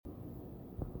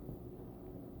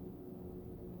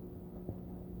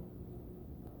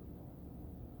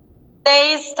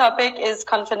Today's topic is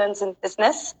confidence in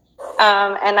business,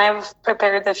 and I've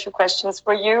prepared a few questions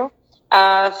for you.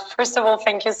 First of all,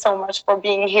 thank you so much for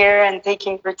being here and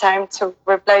taking your time to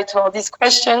reply to all these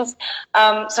questions.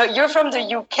 So you're from the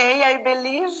UK, I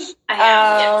believe. I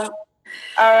am, yes.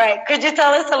 All right. Could you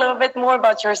tell us a little bit more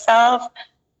about yourself?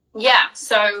 Yeah,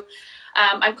 so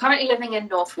I'm currently living in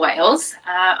North Wales.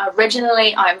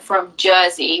 Originally, I'm from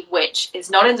Jersey, which is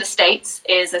not in the States,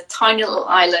 is a tiny little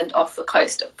island off the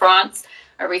coast of France.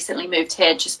 I recently moved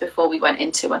here just before we went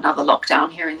into another lockdown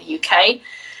here in the UK.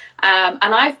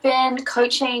 And I've been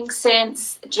coaching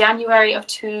since January of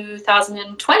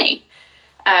 2020.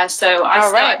 So I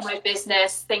started my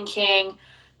business thinking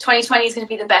 2020 is going to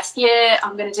be the best year.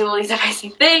 I'm going to do all these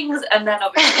amazing things. And then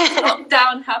obviously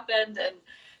lockdown happened and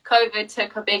COVID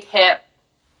took a big hit.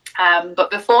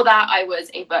 But before that, I was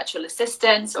a virtual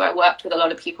assistant. So I worked with a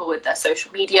lot of people with their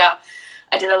social media.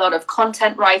 I did a lot of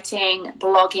content writing,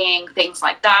 blogging, things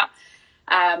like that.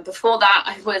 Before that,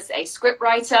 I was a script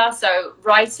writer. So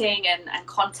writing and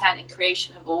content and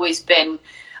creation have always been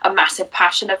a massive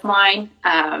passion of mine.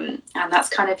 And that's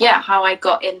kind of, how I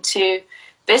got into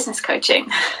business coaching.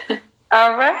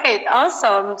 All right.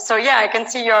 Awesome. So, I can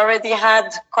see you already had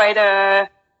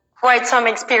quite some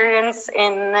experience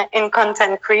in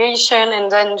content creation, and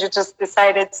then you just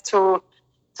decided to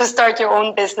start your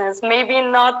own business. Maybe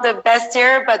not the best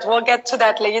year, but we'll get to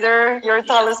that later. You'll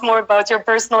tell us more about your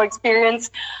personal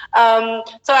experience.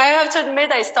 So I have to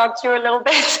admit, I stalked you a little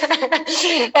bit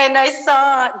and I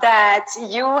saw that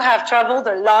you have traveled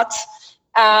a lot.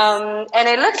 And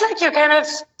it looks like you kind of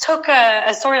took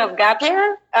a sort of gap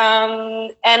year.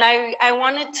 And I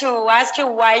wanted to ask you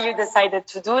why you decided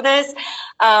to do this,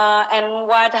 and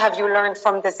what have you learned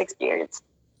from this experience?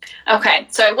 Okay,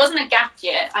 so it wasn't a gap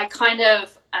year. I kind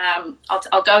of,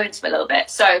 I'll go into it a little bit.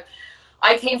 So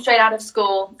I came straight out of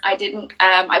school.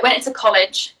 I went into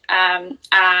college,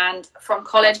 and from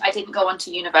college, I didn't go on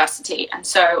to university. And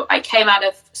so I came out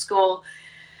of school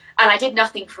and I did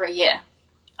nothing for a year.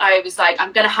 I was like,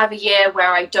 I'm going to have a year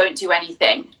where I don't do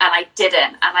anything. And I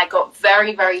didn't. And I got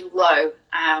very, very low.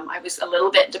 I was a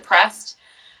little bit depressed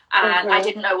and I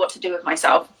didn't know what to do with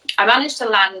myself. I managed to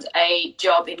land a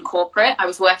job in corporate. I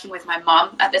was working with my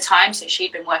mum at the time. So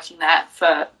she'd been working there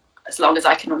for as long as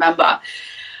I can remember.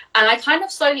 And I kind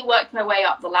of slowly worked my way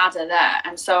up the ladder there.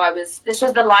 And so this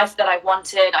was the life that I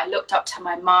wanted. I looked up to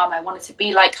my mum. I wanted to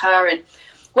be like her and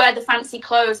wear the fancy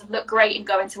clothes and look great and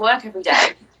go into work every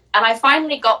day. And I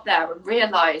finally got there and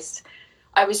realized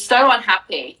I was so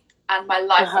unhappy and my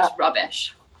life was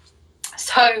rubbish.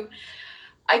 So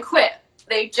I quit.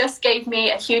 They just gave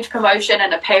me a huge promotion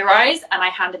and a pay rise, and I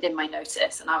handed in my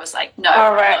notice. And I was like, no.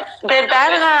 All right. Did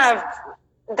that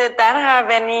have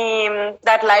any,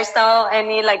 that lifestyle,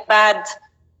 any like bad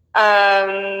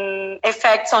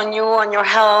effects on you, on your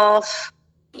health,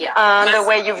 the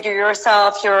way you view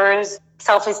yourself, your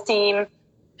self-esteem?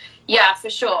 Yeah, for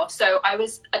sure. So I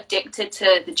was addicted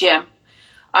to the gym.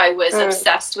 I was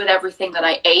obsessed with everything that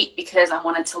I ate because I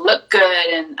wanted to look good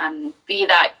and be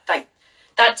that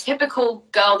typical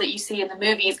girl that you see in the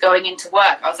movies going into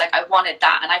work. I was like, I wanted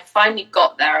that. And I finally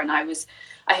got there, and I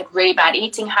had really bad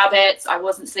eating habits. I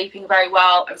wasn't sleeping very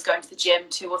well. I was going to the gym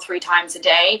 2 or 3 times a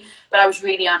day, but I was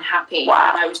really unhappy. Wow.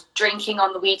 And I was drinking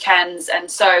on the weekends.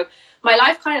 And so my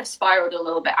life kind of spiraled a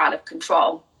little bit out of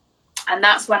control. And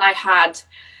that's when I had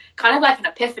kind of like an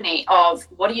epiphany of,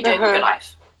 what are you doing with your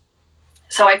life?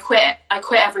 So I quit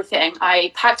everything.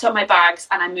 I packed up my bags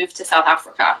and I moved to South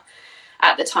Africa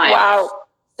at the time. Wow.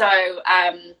 So,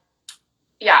 I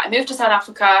moved to South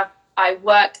Africa. I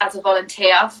worked as a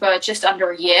volunteer for just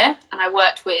under a year, and I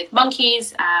worked with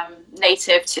monkeys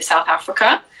native to South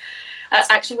Africa. That's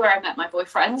actually where I met my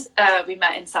boyfriend. We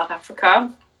met in South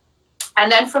Africa.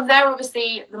 And then from there,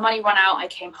 obviously, the money ran out. I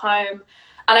came home.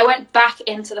 And I went back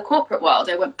into the corporate world.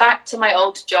 I went back to my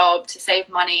old job to save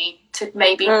money, to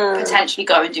maybe potentially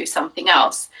go and do something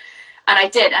else. And I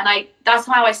did. And that's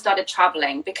how I started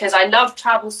traveling, because I loved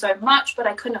travel so much, but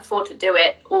I couldn't afford to do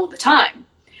it all the time.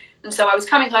 And so I was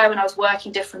coming home and I was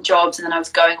working different jobs, and then I was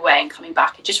going away and coming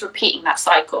back and just repeating that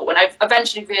cycle. When I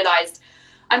eventually realized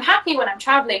I'm happy when I'm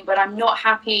traveling, but I'm not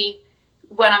happy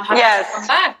when I'm having to come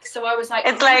back. So I was like,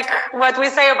 it's like what we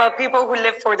say about people who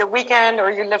live for the weekend, or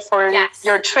you live for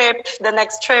your trip, the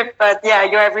next trip, but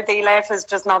your everyday life is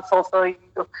just not fulfilling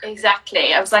you.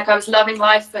 Exactly. I was loving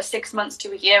life for 6 months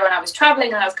to a year, and I was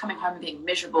traveling, and I was coming home and being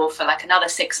miserable for like another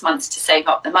 6 months to save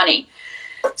up the money.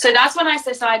 So that's when I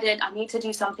decided I need to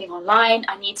do something online.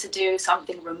 I need to do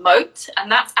something remote. And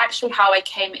that's actually how I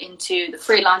came into the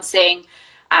freelancing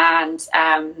and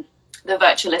the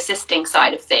virtual assisting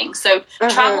side of things. So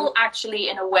travel actually,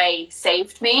 in a way,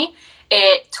 saved me.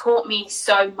 It taught me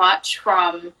so much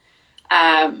from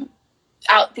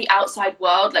the outside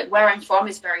world. Like, where I'm from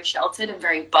is very sheltered and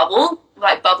very bubble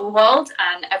world,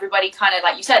 and everybody kind of,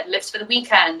 like you said, lives for the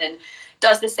weekend and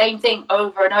does the same thing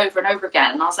over and over and over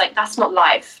again. And I was like, that's not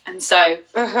life. And so,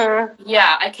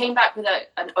 yeah, I came back with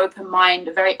an open mind,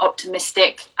 a very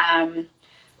optimistic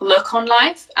look on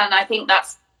life. And I think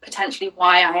that's potentially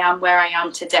why I am where I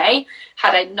am today.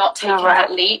 Had I not taken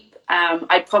that leap,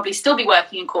 I'd probably still be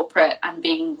working in corporate and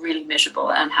being really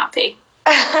miserable and unhappy.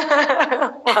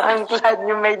 Well, I'm glad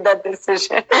you made that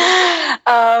decision.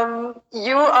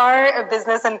 You are a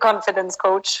business and confidence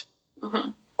coach.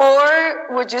 Or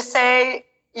would you say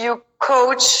you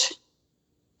coach,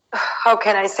 how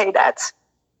can I say that,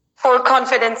 for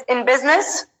confidence in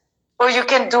business? Or you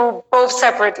can do both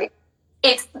separately?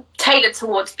 It's tailored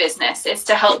towards business. It's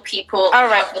to help people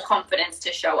have the confidence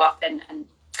to show up and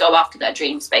go after their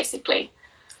dreams, basically.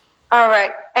 All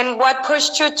right. And what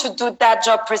pushed you to do that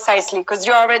job precisely? Because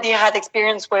you already had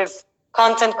experience with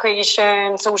content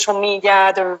creation, social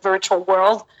media, the virtual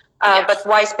world. But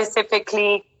why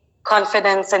specifically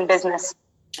confidence in business?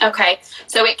 Okay.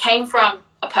 So it came from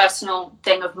a personal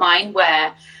thing of mine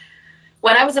where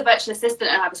when I was a virtual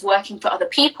assistant and I was working for other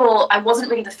people, I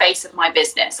wasn't really the face of my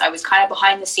business. I was kind of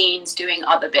behind the scenes doing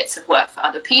other bits of work for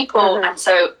other people. And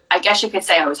so I guess you could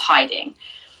say I was hiding.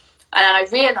 And I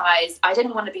realized I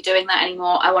didn't want to be doing that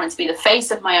anymore. I wanted to be the face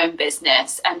of my own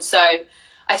business. And so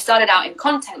I started out in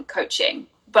content coaching,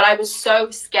 but I was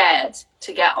so scared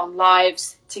to get on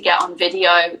lives, to get on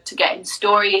video, to get in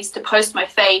stories, to post my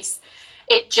face.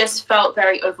 It just felt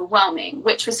very overwhelming,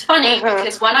 which was funny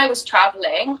because when I was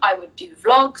traveling, I would do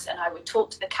vlogs and I would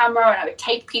talk to the camera and I would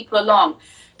take people along.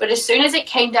 But as soon as it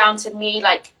came down to me,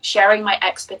 like sharing my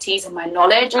expertise and my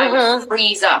knowledge, I would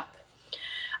freeze up.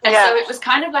 And so it was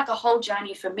kind of like a whole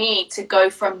journey for me to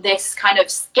go from this kind of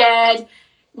scared,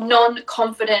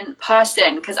 non-confident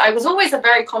person, because I was always a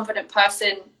very confident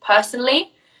person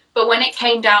personally. But when it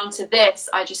came down to this,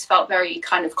 I just felt very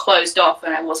kind of closed off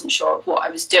and I wasn't sure of what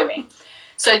I was doing.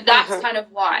 So that's kind of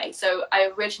why. So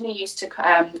I originally used to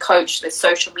coach with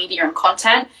social media and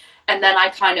content. And then I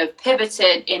kind of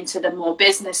pivoted into the more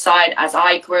business side as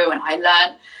I grew and I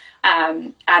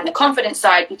learned. And the confidence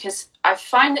side, because I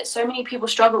find that so many people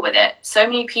struggle with it. So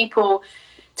many people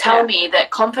tell me that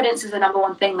confidence is the number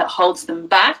one thing that holds them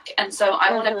back. And so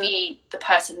I want to be the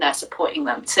person there supporting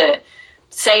them to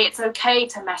say it's okay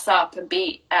to mess up and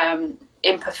be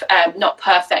not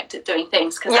perfect at doing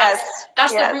things, because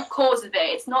that's the root cause of it.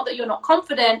 It's not that you're not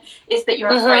confident, it's that you're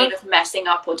afraid of messing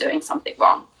up or doing something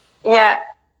wrong.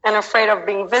 And afraid of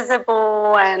being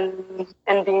visible and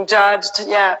being judged.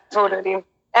 Yeah, totally.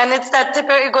 And it's that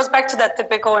it goes back to that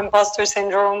typical imposter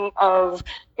syndrome of,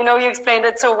 you explained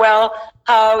it so well,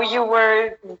 how you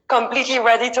were completely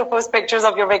ready to post pictures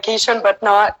of your vacation, but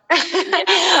not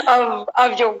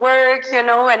of your work, and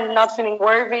not feeling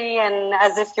worthy, and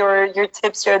as if your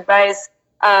tips, your advice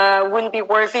wouldn't be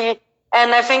worthy.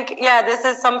 And I think, this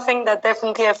is something that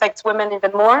definitely affects women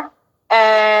even more.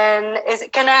 And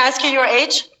can I ask you your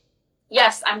age?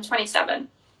 Yes, I'm 27.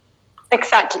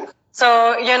 Exactly.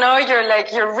 So,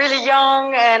 you're really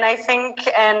young, and I think,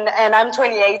 and I'm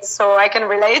 28, so I can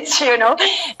relate,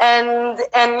 and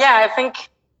I think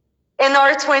in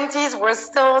our 20s, we're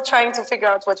still trying to figure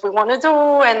out what we want to do.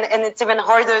 And it's even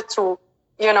harder to,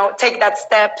 take that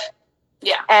step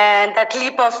and that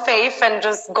leap of faith and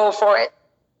just go for it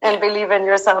and believe in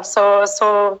yourself.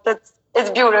 So it's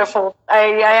beautiful. I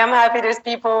am happy there's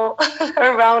people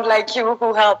around like you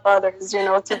who help others,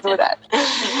 to do that.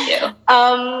 Thank you.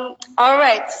 All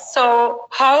right. So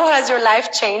how has your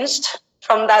life changed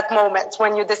from that moment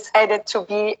when you decided to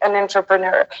be an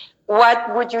entrepreneur?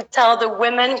 What would you tell the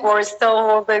women who are still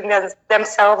holding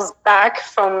themselves back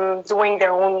from doing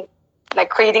their own, like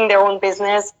creating their own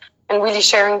business and really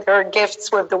sharing their gifts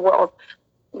with the world?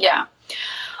 Yeah.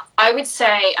 I would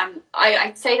say,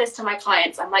 I say this to my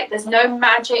clients, I'm like, there's no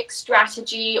magic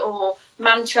strategy or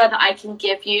mantra that I can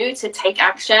give you to take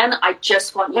action. I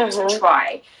just want you to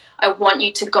try. I want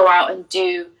you to go out and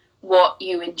do what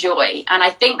you enjoy. And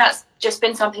I think that's just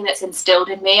been something that's instilled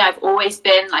in me. I've always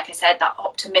been, like I said, that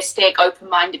optimistic,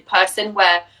 open-minded person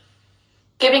where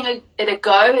giving it a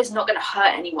go is not going to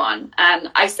hurt anyone.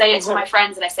 And I say it to my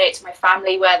friends and I say it to my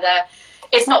family, whether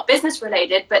it's not business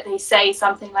related, but they say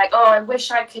something like, oh, I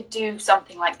wish I could do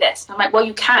something like this. And I'm like, well,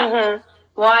 you can.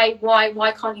 Why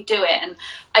can't you do it? And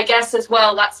I guess as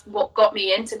well, that's what got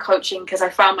me into coaching, because I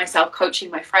found myself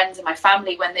coaching my friends and my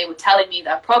family when they were telling me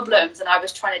their problems, and I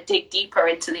was trying to dig deeper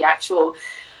into the actual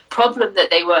problem that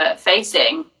they were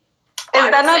facing. Is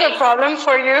that not a problem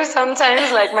for you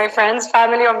sometimes? Like my friends,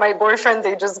 family, or my boyfriend,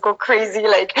 they just go crazy,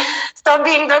 like, stop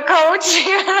being the coach,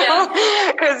 you know?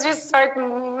 Because you start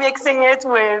mixing it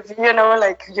with, you know,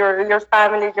 like your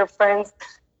family, your friends.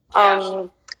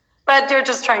 But you're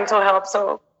just trying to help,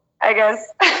 so I guess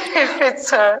if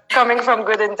it's coming from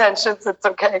good intentions, it's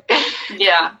okay.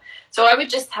 Yeah. So I would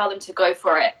just tell them to go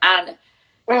for it and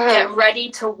get ready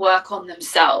to work on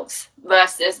themselves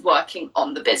versus working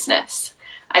on the business.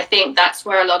 I think that's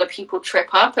where a lot of people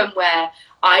trip up, and where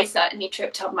I certainly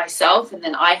tripped up myself. And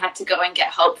then I had to go and get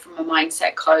help from a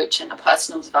mindset coach and a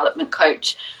personal development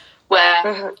coach,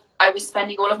 where I was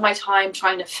spending all of my time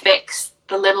trying to fix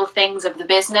the little things of the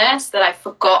business that I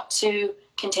forgot to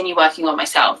continue working on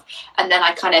myself. And then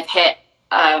I kind of hit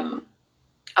a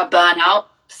burnout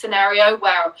scenario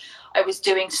where I was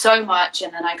doing so much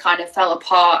and then I kind of fell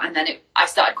apart, and then I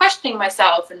started questioning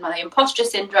myself and my imposter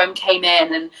syndrome came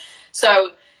in. And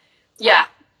so, yeah,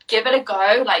 give it a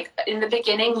go. Like in the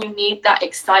beginning, you need that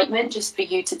excitement just for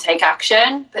you to take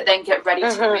action, but then get ready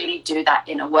to really do that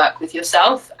inner work with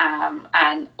yourself,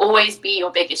 and always be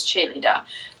your biggest cheerleader.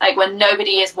 Like when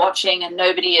nobody is watching and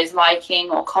nobody is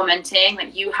liking or commenting,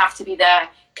 like you have to be there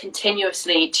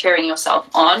continuously cheering yourself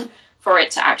on for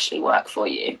it to actually work for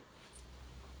you.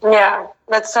 Yeah,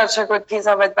 that's such a good piece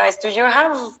of advice. Do you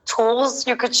have tools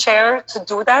you could share to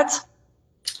do that?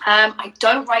 I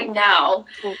don't right now.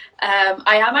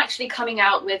 I am actually coming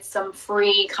out with some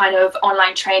free kind of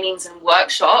online trainings and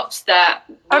workshops that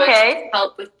would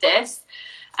help with this.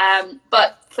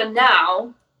 But for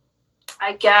now,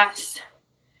 I guess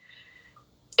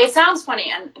it sounds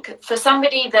funny. And for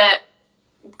somebody that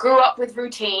grew up with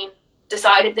routine,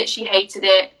 decided that she hated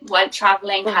it, went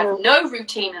traveling, had no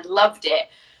routine and loved it.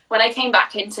 When I came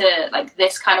back into like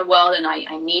this kind of world and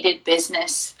I needed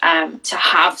business to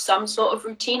have some sort of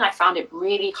routine, I found it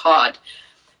really hard.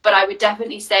 But I would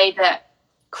definitely say that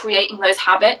creating those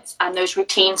habits and those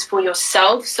routines for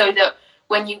yourself, so that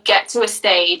when you get to a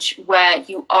stage where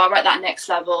you are at that next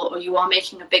level or you are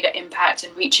making a bigger impact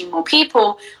and reaching more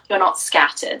people, you're not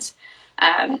scattered.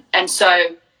 And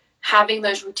so having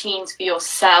those routines for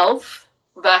yourself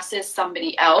versus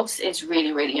somebody else is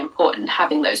really, really important,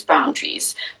 having those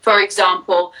boundaries. For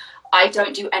example, I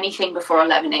don't do anything before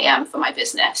 11 a.m. for my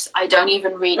business. I don't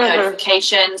even read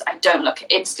notifications. I don't look at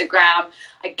Instagram.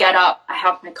 I get up, I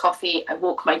have my coffee, I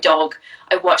walk my dog,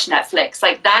 I watch Netflix.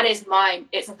 Like that is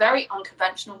it's a very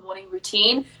unconventional morning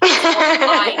routine. It's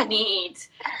what I need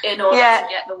in order to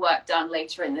get the work done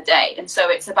later in the day. And so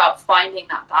it's about finding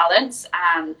that balance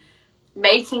and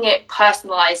making it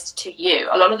personalized to you.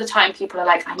 A lot of the time people are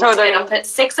like, I need to get up at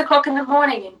 6 o'clock in the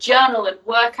morning and journal and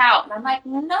work out. And I'm like,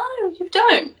 no, you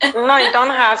don't. No, you don't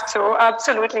have to.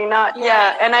 Absolutely not.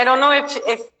 Yeah. And I don't know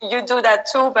if you do that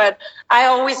too, but I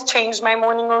always change my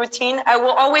morning routine. I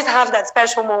will always have that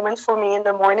special moment for me in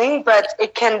the morning, but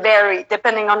it can vary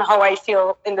depending on how I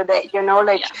feel in the day, you know,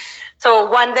 like, so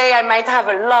one day I might have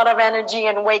a lot of energy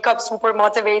and wake up super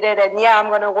motivated and I'm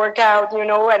going to work out, you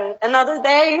know, and another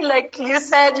day, like you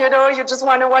said, you know, you just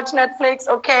want to watch Netflix.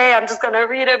 Okay, I'm just going to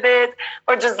read a bit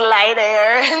or just lie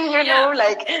there and, you know,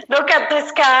 like look at the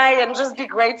sky and just be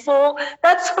grateful.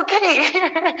 That's okay.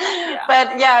 But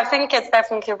I think it's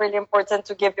definitely really important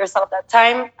to give yourself that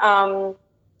time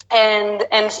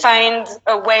and find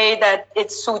a way that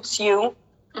it suits you.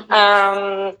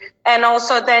 And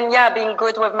also then, being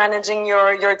good with managing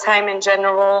your time in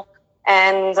general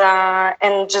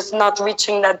and just not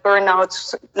reaching that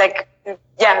burnout, like,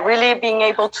 really being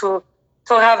able to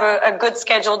have a good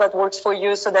schedule that works for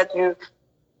you so that you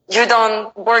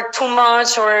don't work too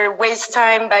much or waste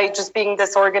time by just being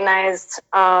disorganized.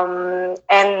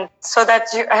 And so that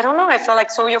I feel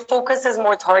like so your focus is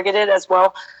more targeted as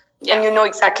well. And you know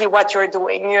exactly what you're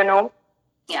doing, you know?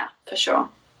 Yeah, for sure.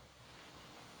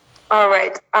 All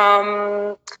right.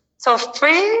 So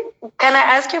can I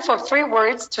ask you for 3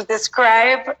 words to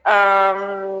describe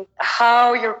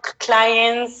how your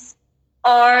clients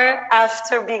are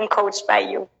after being coached by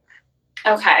you?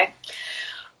 Okay.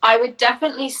 I would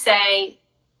definitely say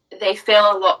they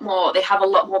have a lot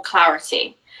more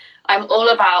clarity. I'm all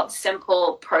about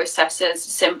simple processes,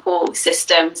 simple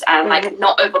systems, and like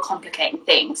not overcomplicating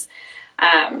things.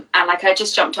 And like I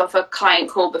just jumped off a client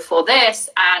call before this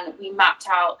and we mapped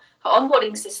out her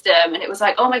onboarding system and it was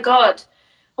like, oh my God,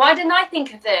 why didn't I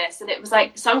think of this? And it was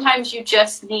like, sometimes you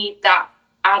just need that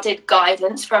added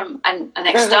guidance from an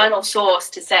external source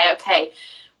to say, okay,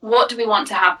 what do we want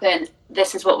to happen?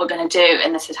 This is what we're going to do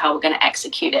and this is how we're going to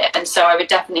execute it. And so I would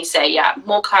definitely say,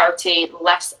 more clarity,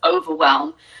 less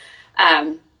overwhelm.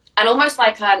 almost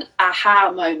like an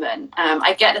aha moment.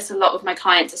 I get this a lot with my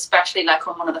clients, especially like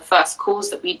on one of the first calls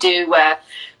that we do, where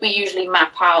we usually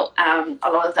map out a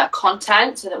lot of their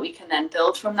content so that we can then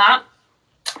build from that.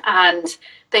 And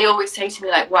they always say to me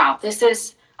like, wow,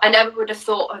 I never would have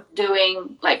thought of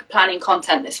doing like planning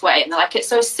content this way. And they're like, it's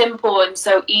so simple and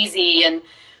so easy, and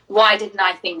why didn't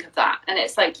I think of that? And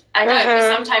it's like, I know,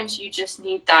 but sometimes you just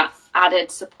need that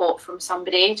added support from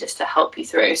somebody just to help you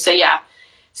through. So yeah,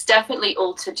 it's definitely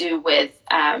all to do with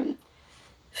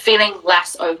feeling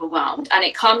less overwhelmed. And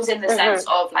it comes in the sense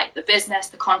of like the business,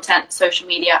 the content, social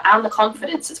media, and the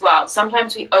confidence as well.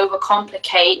 Sometimes we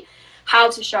overcomplicate how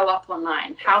to show up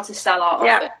online, how to sell our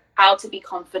offer, how to be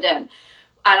confident.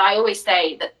 And I always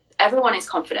say that everyone is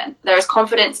confident. There is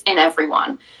confidence in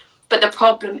everyone. But the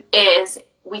problem is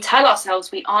we tell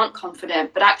ourselves we aren't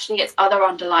confident, but actually it's other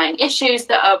underlying issues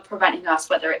that are preventing us,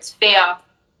 whether it's fear,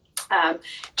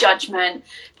 judgment,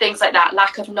 things like that,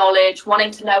 lack of knowledge,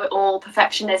 wanting to know it all,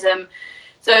 perfectionism.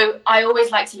 So I always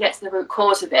like to get to the root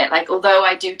cause of it. Like, although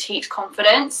I do teach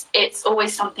confidence, it's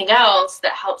always something else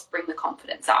that helps bring the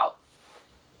confidence out.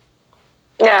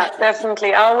 Yeah,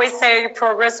 definitely. I always say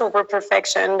progress over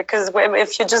perfection, because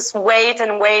if you just wait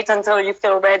and wait until you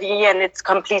feel ready and it's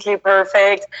completely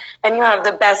perfect and you have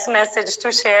the best message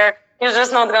to share, you're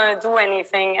just not going to do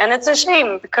anything. And it's a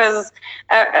shame, because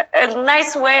a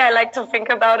nice way I like to think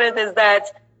about it is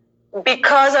that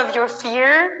because of your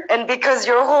fear and because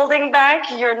you're holding back,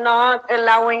 you're not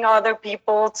allowing other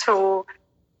people to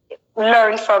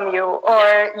learn from you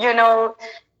or,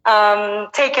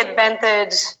 take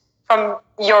advantage from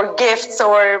your gifts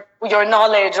or your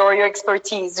knowledge or your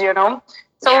expertise,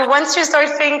 So once you start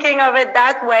thinking of it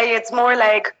that way, it's more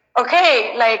like,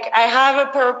 okay, like I have a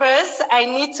purpose, I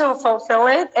need to fulfill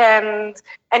it, and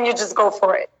you just go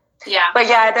for it. Yeah. But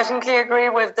yeah, I definitely agree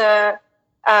with the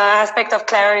aspect of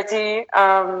clarity.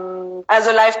 As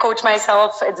a life coach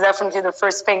myself, it's definitely the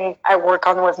first thing I work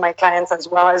on with my clients as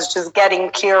well, is just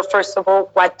getting clear, first of all,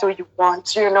 what do you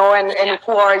want, and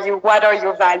who are you? What are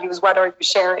your values? What are you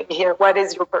sharing here? What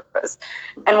is your purpose?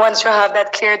 And once you have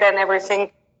that clear, then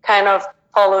everything kind of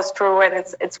follows through, and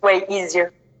it's way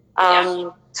easier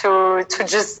to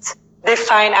just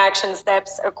define action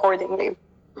steps accordingly.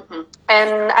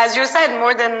 And as you said,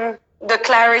 more than the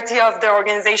clarity of the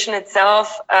organization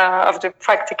itself, of the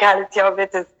practicality of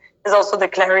it, is also the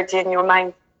clarity in your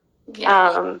mind.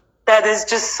 That is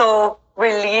just so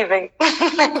relieving.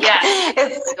 It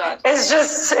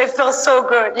feels so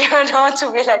good,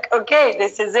 to be like, okay,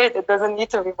 this is it. It doesn't need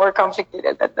to be more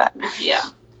complicated than that. Yeah.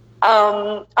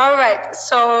 All right.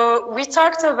 So we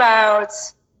talked about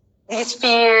these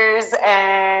fears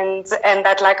and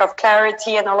that lack of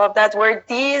clarity and all of that. Were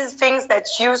these things that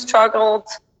you struggled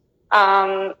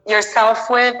yourself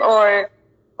with, or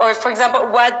for example,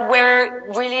 what were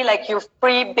really like your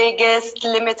 3 biggest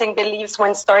limiting beliefs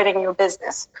when starting your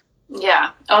business?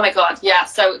 Yeah. Oh my God. Yeah.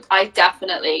 So I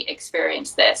definitely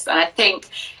experienced this. And I think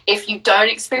if you don't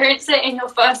experience it in your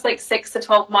first 6 to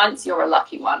 12 months, you're a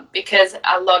lucky one, because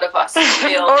a lot of us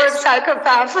feel or a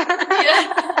psychopath.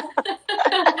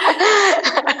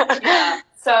 Yeah.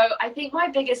 So I think my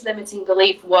biggest limiting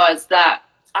belief was that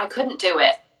I couldn't do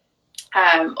it.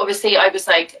 Obviously I was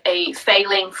like a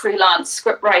failing freelance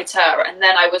scriptwriter, and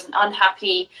then I was an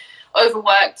unhappy,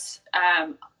 overworked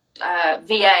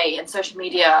VA and social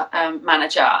media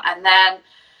manager. And then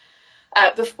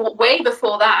way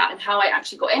before that, and how I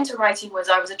actually got into writing, was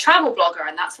I was a travel blogger,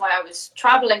 and that's why I was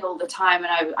traveling all the time,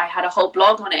 and I had a whole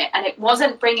blog on it, and it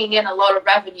wasn't bringing in a lot of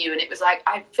revenue, and it was like,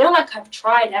 I feel like I've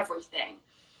tried everything.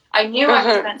 I knew I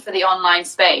was meant for the online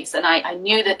space, and I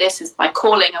knew that this is my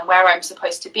calling and where I'm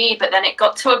supposed to be. But then it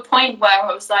got to a point where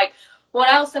I was like, what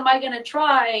else am I going to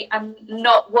try and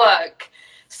not work?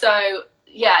 So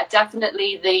yeah,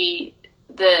 definitely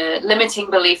the limiting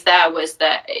belief there was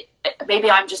that maybe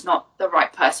I'm just not the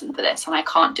right person for this, and I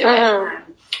can't do it.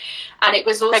 And it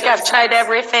was also like, I've tried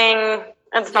everything,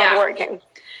 it's not working.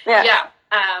 Yeah.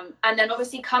 And then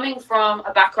obviously coming from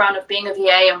a background of being a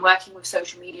VA and working with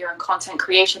social media and content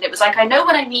creation, it was like, I know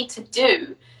what I need to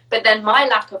do, but then my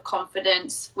lack of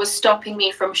confidence was stopping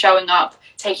me from showing up,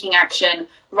 taking action,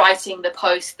 writing the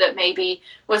post that maybe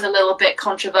was a little bit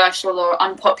controversial or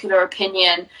unpopular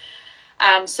opinion.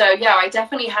 And so, yeah, I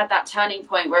definitely had that turning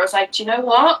point where I was like, do you know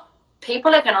what?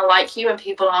 People are going to like you and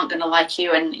people aren't going to like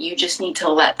you, and you just need to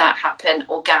let that happen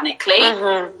organically.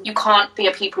 You can't be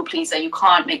a people pleaser. You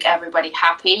can't make everybody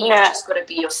happy. You've just got to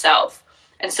be yourself.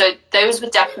 And so those were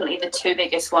definitely the 2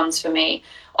 biggest ones for me,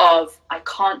 of I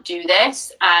can't do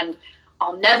this and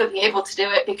I'll never be able to do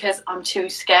it because I'm too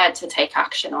scared to take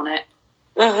action on it.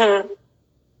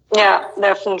 Yeah,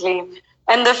 definitely.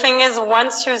 And the thing is,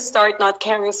 once you start not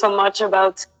caring so much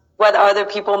about what other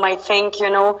people might think,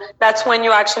 that's when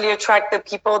you actually attract the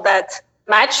people that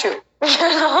match you.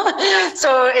 So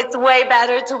it's way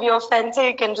better to be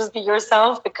authentic and just be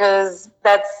yourself, because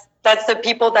that's the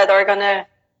people that are gonna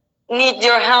need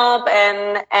your help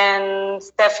and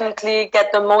definitely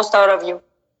get the most out of you.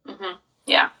 Mm-hmm.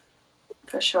 Yeah,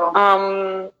 for sure.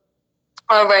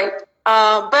 All right.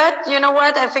 But you know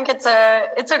what? I think it's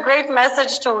a great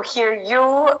message to hear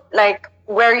you, like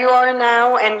where you are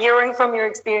now, and hearing from your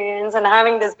experience and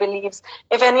having these beliefs.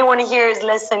 If anyone here is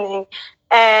listening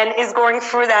and is going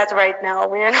through that right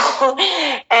now,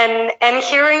 and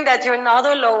hearing that you're not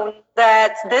alone,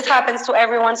 that this happens to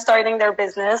everyone starting their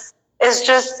business, it's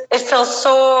just, it feels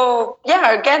so,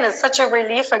 again, it's such a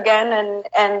relief again,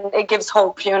 and it gives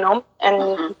hope,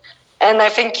 and I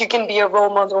think you can be a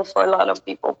role model for a lot of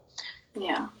people.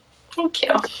 Yeah, thank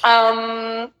you.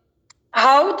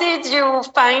 How did you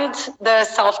find the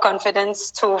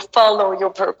self-confidence to follow your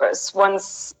purpose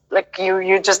once, like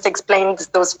you just explained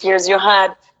those fears you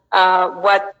had?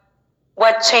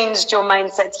 What changed your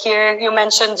mindset here? You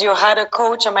mentioned you had a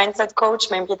mindset coach.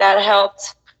 Maybe that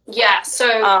helped. Yeah,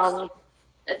 so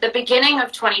at the beginning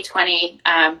of 2020,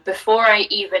 before I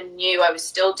even knew, I was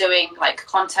still doing like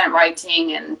content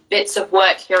writing and bits of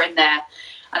work here and there.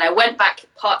 And I went back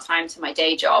part-time to my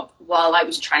day job while I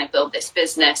was trying to build this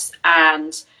business.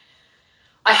 And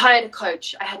I hired a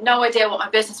coach. I had no idea what my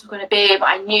business was going to be, but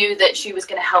I knew that she was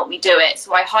going to help me do it.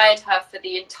 So I hired her for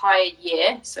the entire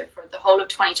year. So for the whole of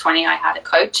 2020, I had a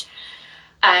coach.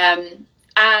 And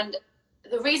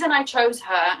the reason I chose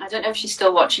her, I don't know if she's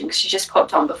still watching because she just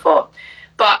popped on before,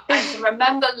 but I can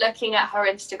remember looking at her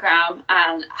Instagram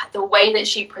and the way that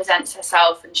she presents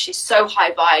herself, and she's so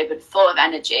high vibe and full of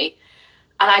energy.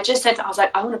 And I just said, I was like,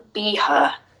 I want to be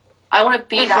her. I want to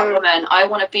be that woman. I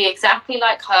want to be exactly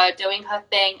like her, doing her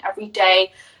thing every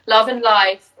day, loving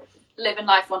life, living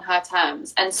life on her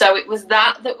terms. And so it was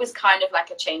that was kind of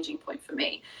like a changing point for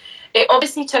me. It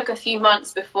obviously took a few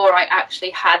months before I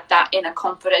actually had that inner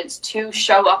confidence to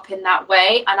show up in that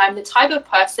way. And I'm the type of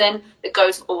person that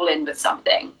goes all in with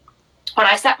something. When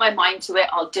I set my mind to it,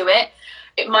 I'll do it.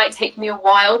 It might take me a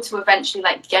while to eventually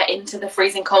like get into the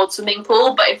freezing cold swimming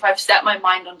pool, but if I've set my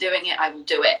mind on doing it, I will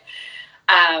do it.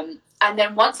 And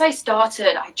then once I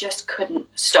started, I just couldn't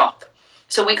stop.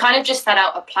 So we kind of just set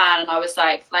out a plan, and I was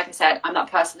like I said, I'm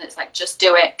that person that's like, just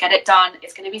do it, get it done.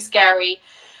 It's going to be scary.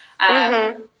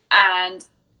 And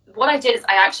what I did is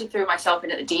I actually threw myself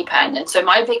into the deep end. And so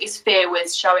my biggest fear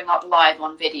was showing up live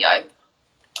on video.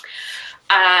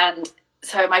 And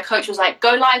so my coach was like,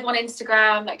 go live on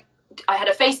Instagram. Like, I had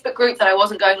a Facebook group that I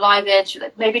wasn't going live in. She was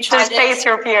like, maybe try just face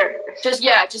your fear. Just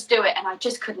do it. And I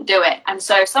just couldn't do it. And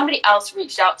so somebody else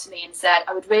reached out to me and said,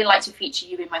 I would really like to feature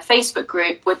you in my Facebook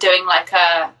group. We're doing like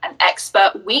an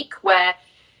expert week where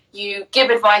you give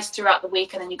advice throughout the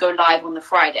week and then you go live on the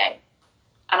Friday.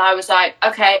 And I was like,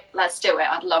 okay, let's do it.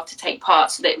 I'd love to take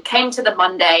part. So it came to the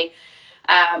Monday.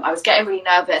 I was getting really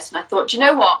nervous, and I thought, you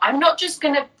know what? I'm not just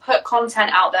going to put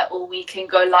content out there all week and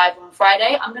go live on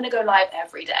Friday. I'm going to go live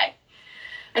every day.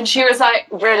 And she was like,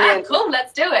 brilliant, cool,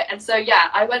 let's do it. And so,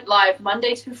 I went live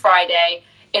Monday to Friday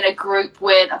in a group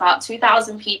with about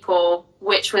 2,000 people,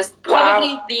 which was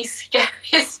probably the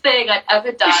scariest thing I'd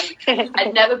ever done.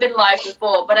 I'd never been live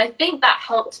before, but I think that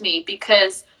helped me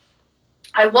because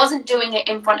I wasn't doing it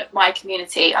in front of my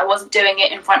community. I wasn't doing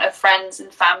it in front of friends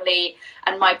and family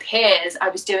and my peers. I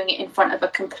was doing it in front of a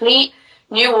complete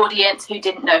new audience who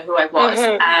didn't know who I was.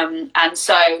 And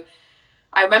so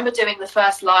I remember doing the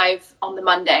first live on the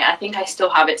Monday. I think I still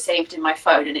have it saved in my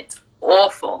phone, and it's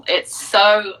awful. It's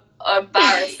so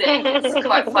embarrassing. It's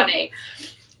quite funny.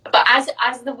 But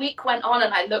as the week went on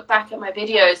and I looked back at my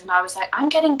videos and I was like, I'm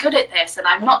getting good at this and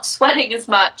I'm not sweating as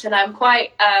much and I'm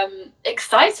quite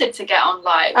excited to get on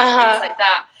live, things like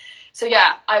that. So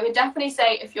I would definitely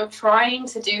say if you're trying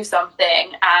to do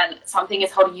something and something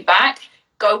is holding you back,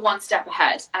 go one step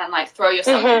ahead and like throw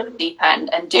yourself in the deep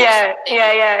end and do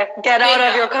something. Get out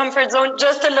of your comfort zone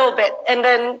just a little bit and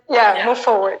then move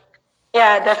forward.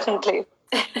 Definitely.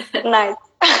 Nice.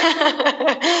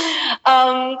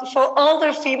 For all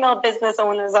the female business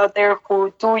owners out there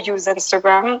who do use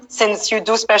Instagram, since you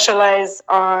do specialize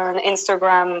on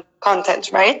Instagram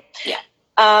content, right?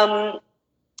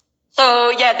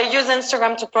 So they use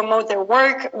Instagram to promote their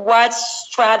work. What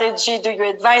strategy do you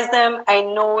advise them? I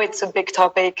know it's a big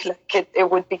topic. Like it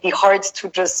would be hard to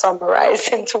just summarize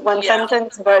into one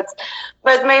sentence, but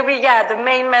maybe the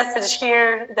main message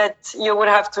here that you would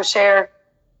have to share.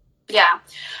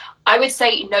 I would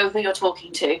say know who you're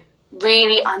talking to.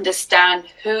 really understand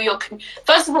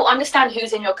first of all, understand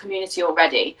who's in your community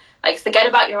already. Like, forget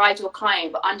about your ideal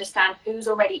client, but understand who's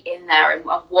already in there and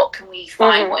what can we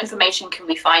find, what information can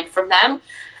we find from them.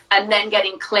 And then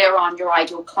getting clear on your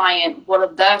ideal client. What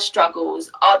are their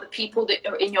struggles? Are the people that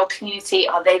are in your community,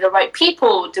 are they the right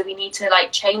people? Do we need to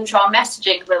like change our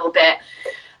messaging a little bit?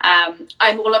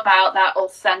 I'm all about that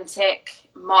authentic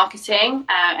marketing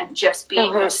and just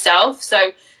being yourself.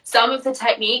 So some of the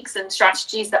techniques and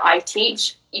strategies that I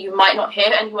teach, you might not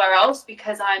hear anywhere else,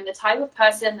 because I'm the type of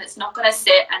person that's not going to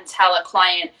sit and tell a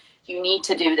client, you need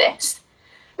to do this.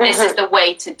 This is the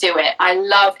way to do it. I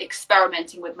love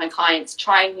experimenting with my clients,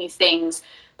 trying new things,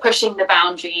 pushing the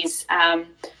boundaries. I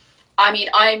mean,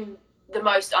 I'm the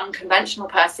most unconventional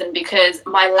person because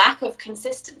my lack of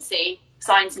consistency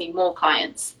signs me more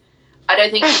clients. I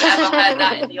don't think you've ever heard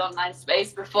that in the online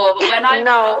space before, but when I'm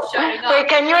showing up... Wait,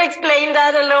 can you explain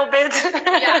that a little bit?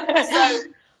 Yeah, so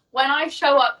when I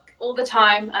show up all the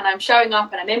time and I'm showing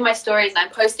up and I'm in my stories and I'm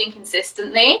posting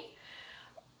consistently,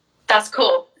 that's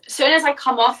cool. As soon as I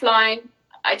come offline,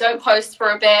 I don't post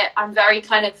for a bit. I'm very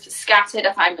kind of scattered.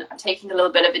 If I'm taking a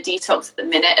little bit of a detox at the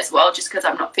minute as well, just because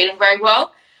I'm not feeling very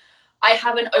well. I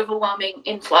have an overwhelming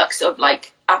influx of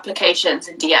like applications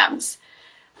and DMs.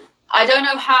 I don't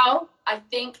know how. I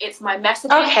think it's my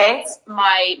messaging, it's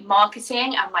my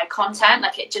marketing and my content.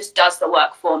 Like, it just does the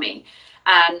work for me.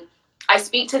 And I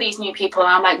speak to these new people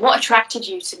and I'm like, what attracted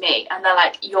you to me? And they're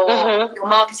like, your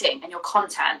marketing and your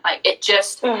content. Like, it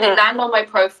just, they land on my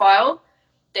profile,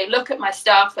 they look at my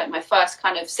stuff, like my first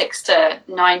kind of 6 to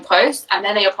 9 posts, and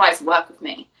then they apply to work with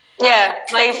me. Yeah,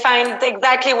 like, they find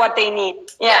exactly what they need.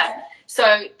 Yeah.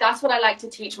 So that's what I like to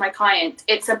teach my client.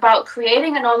 It's about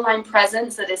creating an online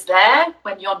presence that is there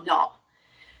when you're not.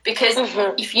 Because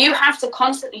if you have to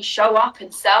constantly show up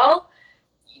and sell,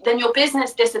 then your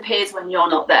business disappears when you're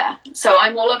not there. So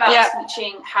I'm all about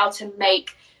teaching how to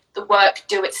make the work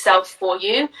do itself for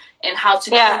you and how to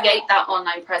create that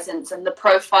online presence and the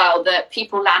profile that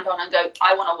people land on and go,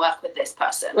 I want to work with this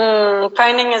person.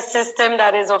 Finding a system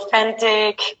that is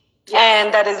authentic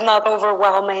and that is not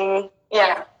overwhelming.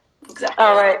 Yeah. Exactly.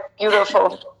 All right.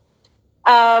 Beautiful.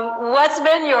 What's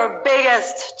been your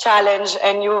biggest challenge?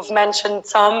 And you've mentioned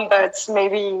some, but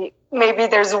maybe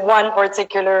there's one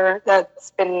particular that's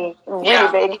been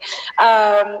really big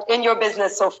in your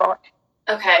business so far.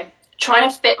 Okay. Trying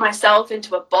to fit myself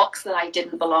into a box that I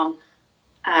didn't belong.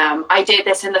 I did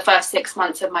this in the first 6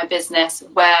 months of my business,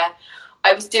 where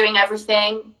I was doing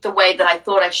everything the way that I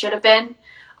thought I should have been.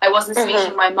 I wasn't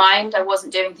speaking my mind. I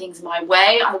wasn't doing things my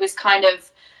way. I was kind of...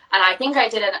 And I think I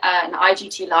did an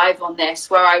IGT live on this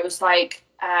where I was like,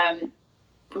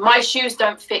 my shoes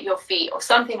don't fit your feet or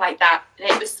something like that. And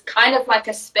it was kind of like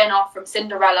a spin-off from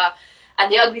Cinderella and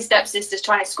the ugly stepsisters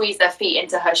trying to squeeze their feet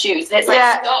into her shoes. And it's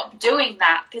like, stop doing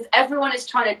that, because everyone is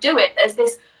trying to do it. There's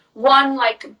this one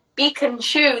like beacon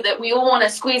shoe that we all want to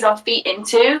squeeze our feet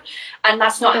into, and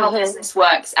that's not how business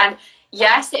works. And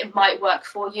yes, it might work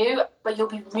for you, but you'll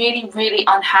be really, really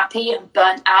unhappy and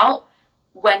burnt out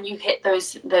when you hit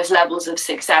those levels of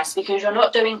success, because you're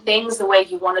not doing things the way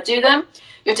you want to do them.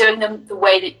 You're doing them the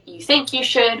way that you think you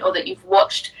should, or that you've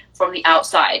watched from the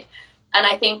outside. And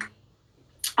I think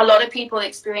a lot of people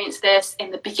experience this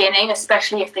in the beginning,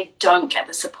 especially if they don't get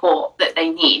the support that they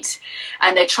need.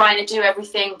 And they're trying to do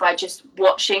everything by just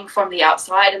watching from the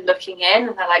outside and looking in.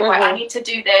 And they're like, right, I need to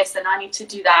do this and I need to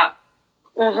do that.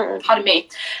 Pardon me.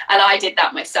 And I did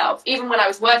that myself. Even when I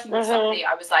was working with somebody,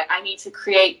 I was like, I need to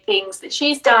create things that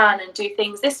she's done and do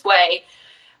things this way.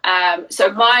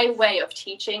 So my way of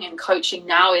teaching and coaching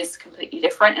now is completely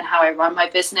different, and how I run my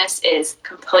business is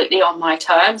completely on my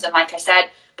terms. And like I said,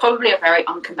 probably a very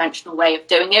unconventional way of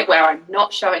doing it, where I'm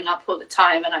not showing up all the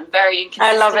time and I'm very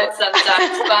inconsistent. I love it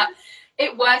sometimes, but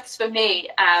it works for me.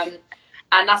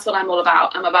 And that's what I'm all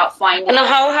about. I'm about finding... And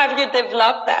how have you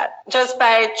developed that? Just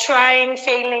by trying,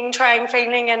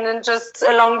 failing, and then just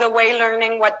along the way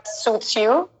learning what suits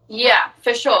you? Yeah,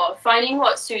 for sure. Finding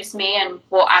what suits me and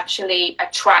what actually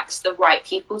attracts the right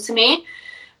people to me.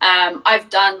 I've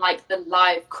done like the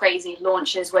live crazy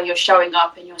launches where you're showing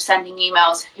up and you're sending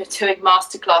emails, you're doing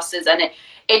masterclasses, and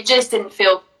it just didn't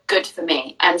feel good for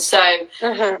me. And so...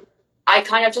 I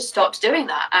kind of just stopped doing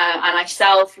that, and I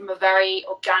sell from a very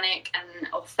organic and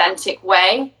authentic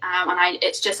way, and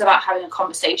it's just about having a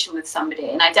conversation with somebody.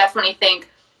 And I definitely think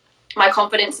my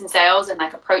confidence in sales and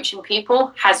like approaching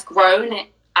people has grown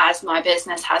as my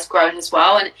business has grown as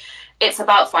well. And it's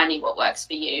about finding what works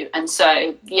for you. And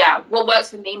so, yeah, what works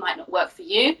for me might not work for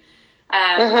you,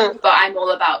 but I'm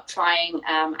all about trying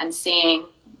and seeing.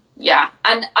 Yeah,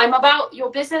 and I'm about,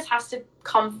 your business has to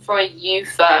come for you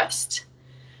first.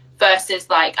 versus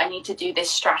like, I need to do this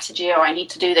strategy or I need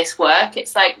to do this work.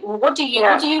 It's like, well, what do you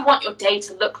want your day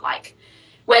to look like?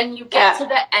 When you get to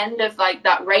the end of like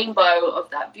that rainbow of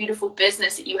that beautiful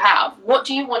business that you have, what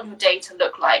do you want your day to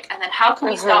look like? And then how can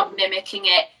we start mimicking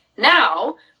it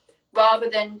now, rather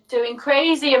than doing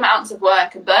crazy amounts of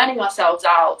work and burning ourselves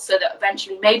out, so that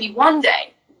eventually maybe one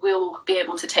day we'll be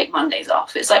able to take Mondays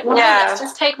off. It's like, well, no, let's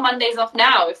just take Mondays off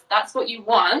now. If that's what you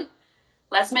want,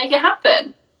 let's make it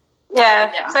happen.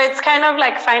 Yeah. So it's kind of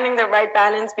like finding the right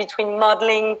balance between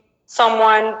modeling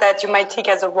someone that you might take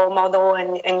as a role model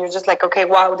and you're just like, okay,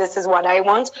 wow, this is what I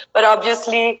want. But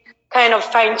obviously kind of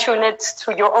fine tune it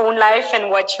to your own life and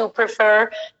what you prefer.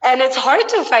 And it's hard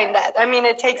to find that. I mean,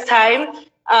 it takes time.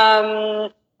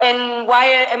 And why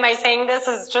am I saying this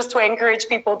is just to encourage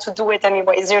people to do it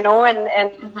anyways,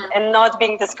 and not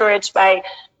being discouraged by,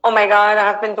 oh my God, I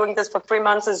have been doing this for 3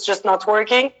 months. It's just not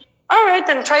working. All right,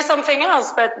 then try something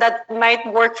else, but that might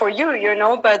work for you,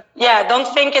 But yeah,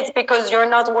 don't think it's because you're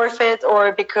not worth it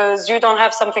or because you don't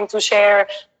have something to share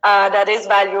that is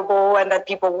valuable and that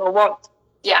people will want.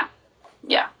 Yeah.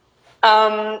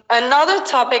 Another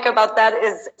topic about that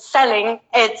is selling.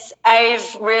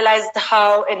 I've realized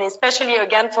how, and especially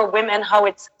again for women, how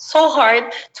it's so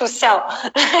hard to sell.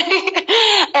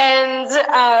 And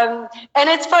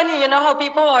it's funny, how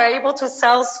people are able to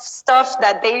sell stuff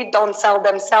that they don't sell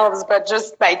themselves, but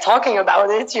just by talking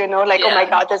about it, oh my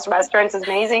God, this restaurant is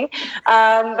amazing.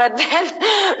 But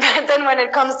then when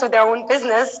it comes to their own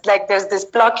business, like there's this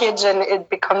blockage and it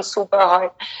becomes super hard.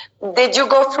 Did you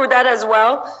go through that as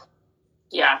well?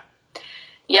 Yeah.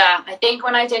 I think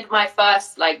when I did my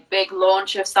first like big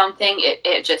launch of something,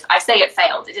 it just, I say it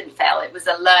failed. It didn't fail. It was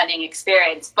a learning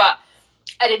experience, but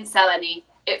I didn't sell any.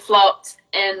 It flopped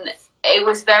and it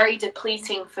was very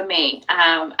depleting for me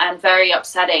and very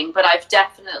upsetting. But I've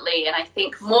definitely, and I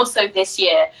think more so this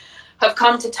year, have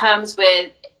come to terms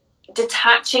with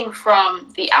detaching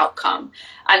from the outcome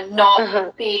and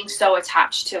not being so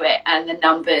attached to it and the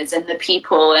numbers and the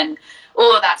people and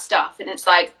all of that stuff. And it's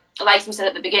like you said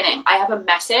at the beginning, I have a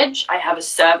message, I have a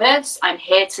service, I'm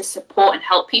here to support and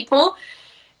help people.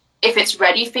 If it's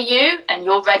ready for you and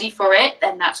you're ready for it,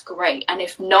 then that's great. And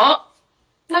if not,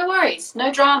 no worries,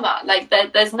 no drama. Like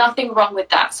there's nothing wrong with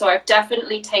that. So I've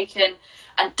definitely taken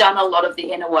and done a lot of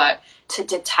the inner work to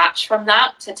detach from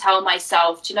that, to tell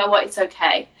myself, do you know what, it's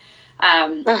okay.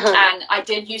 And I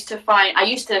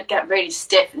used to get really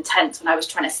stiff and tense when I was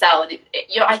trying to sell. And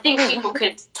I think people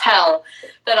could tell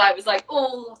that I was like,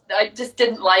 oh, I just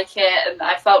didn't like it. And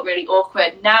I felt really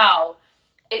awkward. Now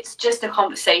it's just a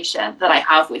conversation that I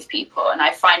have with people. And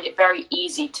I find it very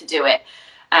easy to do it.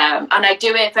 And I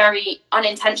do it very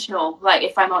unintentional. Like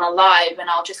if I'm on a live and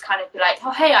I'll just kind of be like,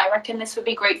 oh, hey, I reckon this would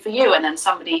be great for you. And then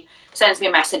somebody sends me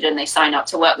a message and they sign up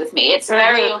to work with me. It's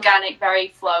very organic,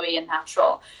 very flowy and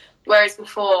natural. Whereas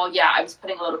before, I was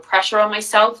putting a lot of pressure on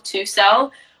myself to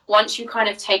sell. Once you kind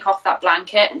of take off that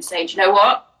blanket and say, do you know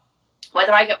what?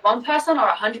 Whether I get one person or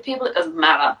 100 people, it doesn't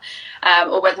matter.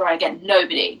 Or whether I get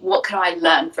nobody, what can I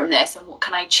learn from this and what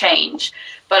can I change?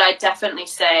 But I definitely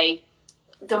say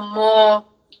the more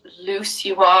loose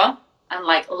you are and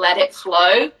like let it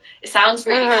flow. It sounds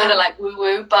really kind of like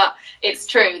woo-woo, but it's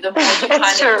true. The more you kind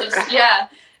of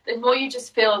just, the more you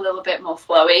just feel a little bit more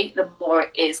flowy, the more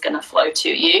it is going to flow to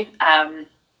you,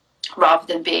 rather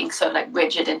than being so like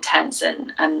rigid, intense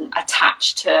and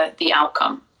attached to the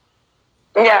outcome.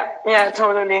 Yeah,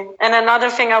 totally. And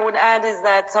another thing I would add is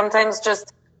that sometimes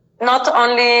just not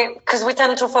only, because we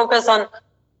tend to focus on,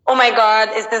 oh my God,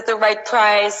 is this the right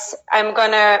price? I'm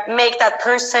going to make that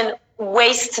person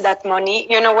waste that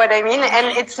money. You know what I mean?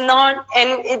 And it's not,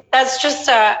 and that's just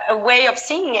a way of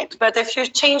seeing it. But if you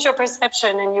change your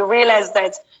perception and you realize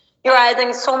that you're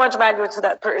adding so much value to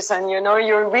that person,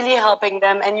 you're really helping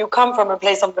them and you come from a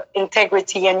place of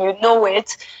integrity and you know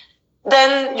it,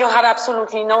 then you have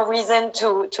absolutely no reason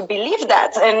to believe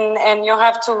that. And you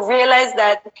have to realize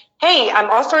that, hey,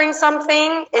 I'm offering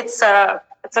something. It's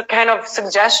a kind of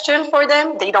suggestion for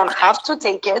them. They don't have to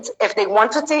take it. If they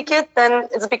want to take it, then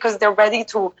it's because they're ready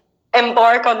to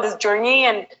embark on this journey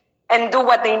and do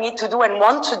what they need to do and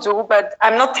want to do. But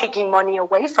I'm not taking money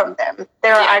away from them.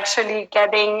 They're actually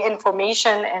getting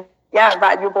information and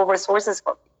valuable resources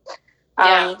for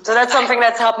me. So that's something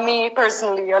that's helped me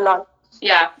personally a lot.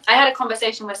 Yeah, I had a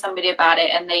conversation with somebody about it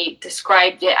and they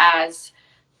described it as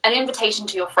an invitation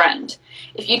to your friend.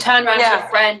 If you turn around to your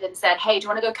friend and said, hey, do you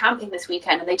want to go camping this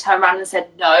weekend? And they turn around and said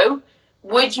no,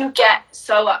 would you get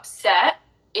so upset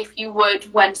if you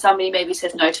would when somebody maybe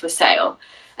says no to a sale?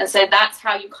 And so that's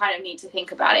how you kind of need to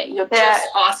think about it. You're just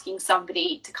asking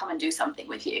somebody to come and do something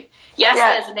with you. Yes,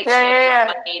 there's an exchange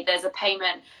of money, there's a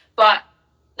payment, but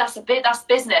that's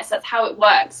business. That's how it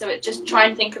works. So it just try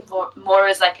and think of more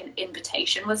as like an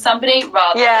invitation with somebody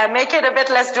rather. Yeah, make it a bit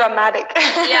less dramatic.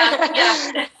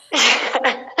 Yeah.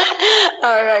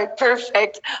 All right,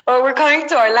 perfect. Well, we're coming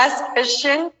to our last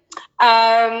question.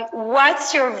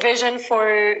 What's your vision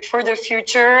for the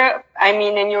future? I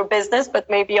mean, in your business, but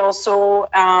maybe also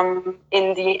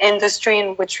in the industry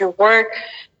in which you work.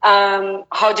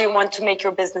 How do you want to make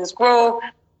your business grow?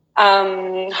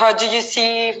 How do you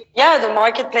see, the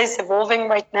marketplace evolving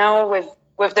right now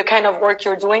with the kind of work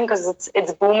you're doing? Because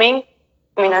it's booming.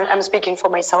 I mean, I'm speaking for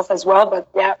myself as well, but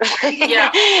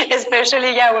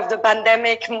especially with the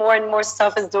pandemic, more and more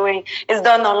stuff is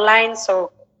done online.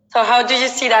 So how do you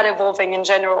see that evolving in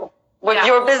general with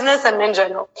your business and in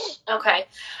general? Okay.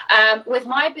 With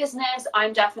my business,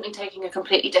 I'm definitely taking a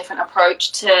completely different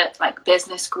approach to like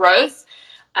business growth.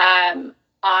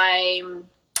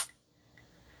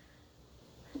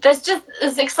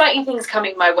 There's exciting things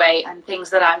coming my way and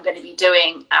things that I'm going to be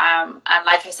doing. And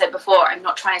like I said before, I'm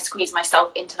not trying to squeeze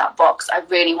myself into that box. I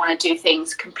really want to do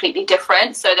things completely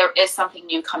different. So there is something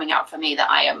new coming out for me that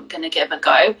I am going to give a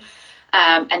go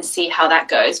and see how that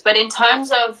goes. But in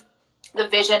terms of the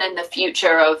vision and the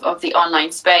future of the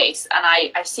online space, and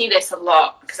I see this a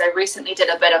lot because I recently did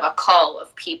a bit of a cull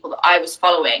of people that I was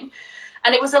following.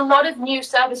 And it was a lot of new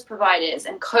service providers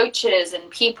and coaches and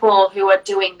people who are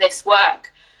doing this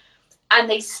work. And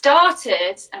they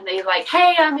started and they like,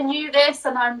 hey, I'm a new this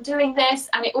and I'm doing this.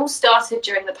 And it all started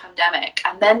during the pandemic.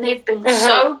 And then they've been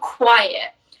so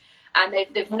quiet and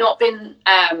they've not been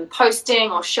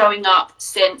posting or showing up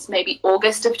since maybe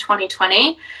August of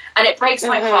 2020. And it breaks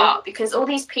my heart because all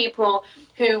these people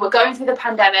who were going through the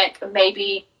pandemic and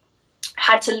maybe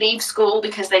had to leave school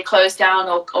because they closed down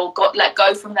or got let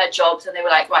go from their jobs and they were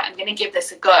like, right, I'm going to give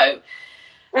this a go.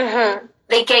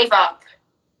 They gave up.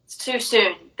 It's too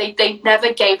soon. They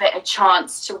never gave it a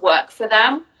chance to work for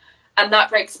them. And that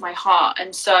breaks my heart.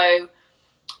 And so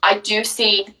I do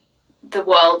see the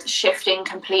world shifting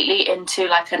completely into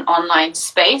like an online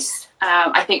space.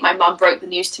 I think my mum broke the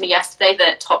news to me yesterday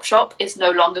that Topshop is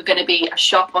no longer going to be a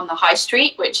shop on the high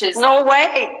street, which is... No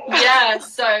way! Yeah,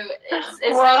 so it's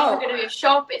no longer going to be a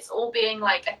shop. It's all being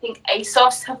like, I think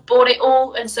ASOS have bought it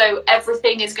all. And so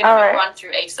everything is going to be run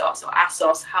through ASOS or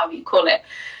ASOS, however you call it.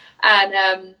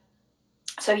 And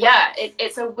so,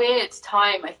 it's a weird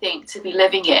time, I think, to be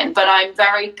living in. But I'm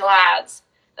very glad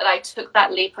that I took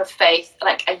that leap of faith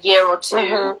like a year or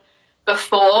two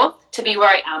before to be where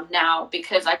I am now,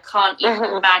 because I can't even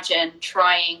imagine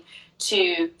trying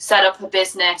to set up a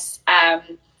business.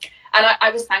 And I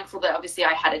was thankful that obviously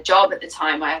I had a job at the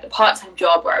time. I had a part-time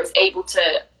job where I was able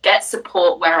to get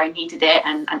support where I needed it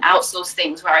and outsource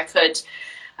things where I could.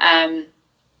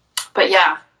 But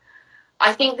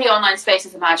I think the online space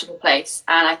is a magical place,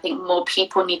 and I think more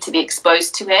people need to be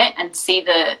exposed to it and see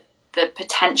the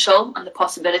potential and the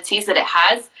possibilities that it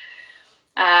has.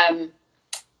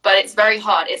 But it's very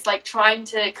hard. It's like trying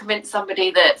to convince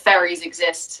somebody that fairies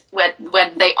exist when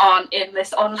they aren't in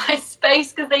this online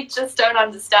space because they just don't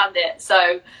understand it.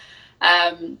 So,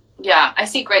 I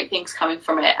see great things coming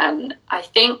from it. And I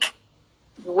think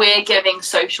we're giving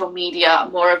social media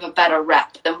more of a better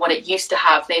rep than what it used to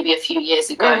have maybe a few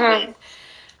years ago.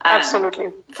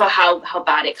 Absolutely. For how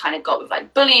bad it kind of got with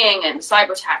like bullying and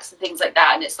cyber attacks and things like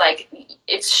that. And it's like,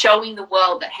 it's showing the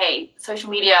world that, hey, social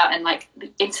media and like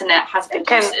the internet has good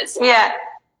uses.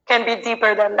 Can be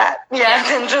deeper than that.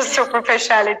 Than just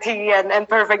superficiality and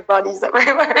perfect bodies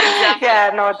everywhere.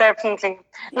 Exactly. No, definitely.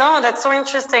 No, that's so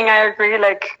interesting. I agree.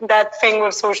 Like that thing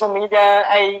with social media,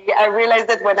 I realized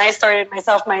that when I started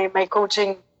myself, my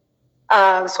coaching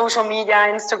social media,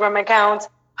 Instagram account,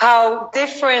 how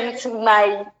different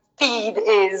my feed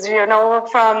is,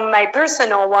 from my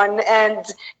personal one. And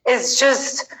it's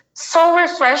just so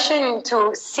refreshing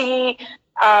to see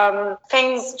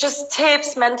things, just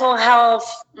tips, mental health,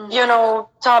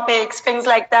 topics, things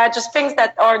like that, just things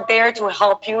that are there to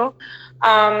help you,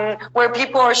 where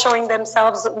people are showing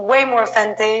themselves way more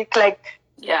authentic, like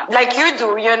you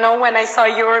do, when I saw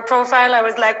your profile, I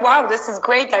was like, wow, this is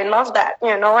great. I love that,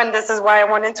 and this is why I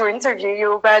wanted to interview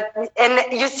you. And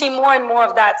you see more and more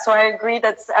of that. So I agree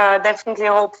that's definitely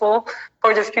hopeful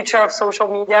for the future of social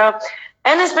media.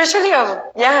 And especially of,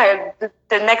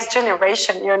 the next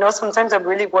generation, sometimes I'm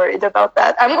really worried about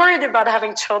that. I'm worried about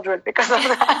having children because of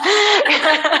that.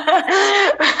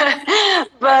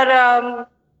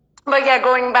 But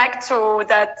going back to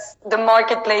that, the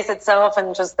marketplace itself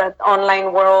and just that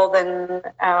online world. And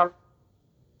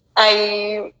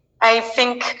I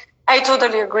think I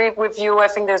totally agree with you. I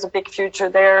think there's a big future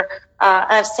there.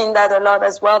 I've seen that a lot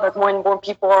as well, that more and more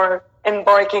people are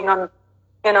embarking on,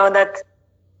 that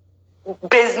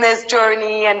business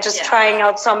journey and just trying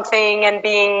out something and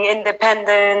being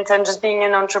independent and just being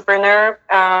an entrepreneur.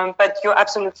 But you're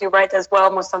absolutely right as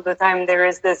well. Most of the time there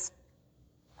is this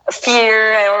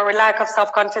fear or lack of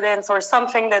self-confidence or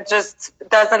something that just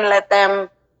doesn't let them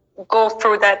go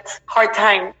through that hard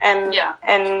time and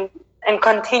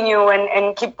continue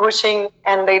and keep pushing,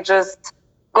 and they just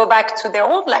go back to their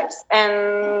old lives,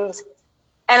 and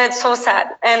it's so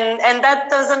sad, and that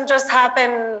doesn't just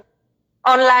happen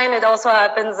online, it also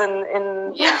happens in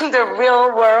the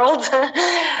real world.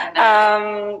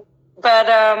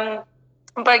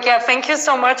 But yeah, thank you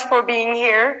so much for being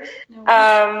here.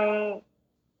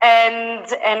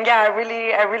 And yeah, I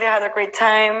really had a great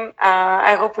time.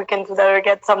 I hope we can do that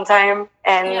again sometime.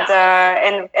 And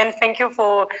thank you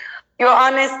for your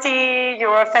honesty,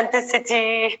 your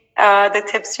authenticity, the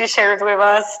tips you shared with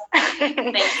us.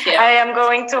 Thank you. I am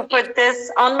going to put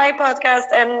this on my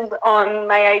podcast and on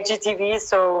my IGTV.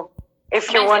 So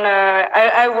if you wanna,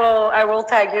 I will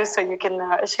tag you so you can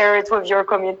share it with your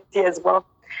community as well.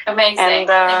 Amazing. And,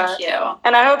 thank you.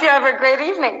 And I hope you have a great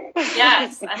evening.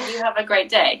 Yes, and you have a great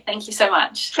day. Thank you so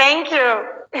much. Thank you.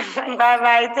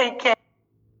 Bye-bye. Take care.